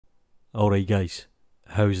Alright guys,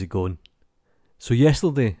 how's it going? So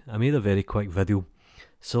yesterday I made a very quick video.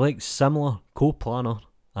 Select similar co-planner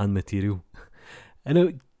and material.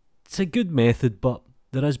 And it's a good method, but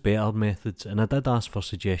there is better methods, and I did ask for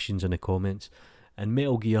suggestions in the comments. And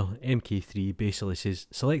Metal Gear MK3 basically says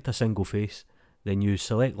select a single face, then use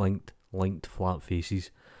select linked flat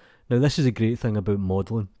faces. Now this is a great thing about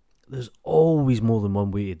modelling. There's always more than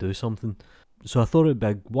one way to do something. So I thought it would be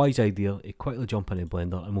a wise idea to quickly jump into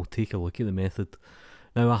Blender and we'll take a look at the method.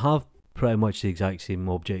 Now I have pretty much the exact same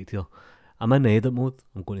object here. I'm in edit mode.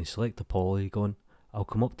 I'm going to select the polygon. I'll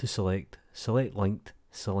come up to select linked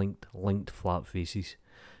flat faces.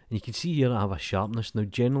 And you can see here I have a sharpness. Now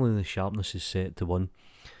generally the sharpness is set to 1.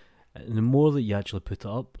 And the more that you actually put it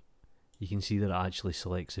up, you can see that it actually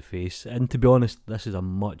selects the face. And to be honest, this is a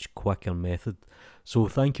much quicker method. So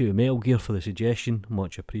thank you to Metal Gear for the suggestion,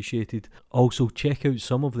 much appreciated. Also check out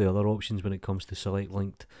some of the other options when it comes to select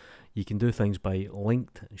linked. You can do things by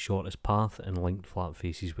linked shortest path and linked flat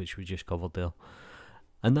faces, which we just covered there.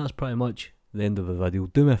 And that's pretty much the end of the video.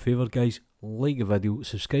 Do me a favour guys, like the video,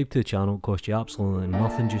 subscribe to the channel, it costs you absolutely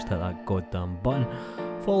nothing, just hit that goddamn button.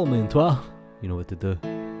 Follow me on Twitter, you know what to do.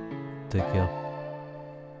 Take care.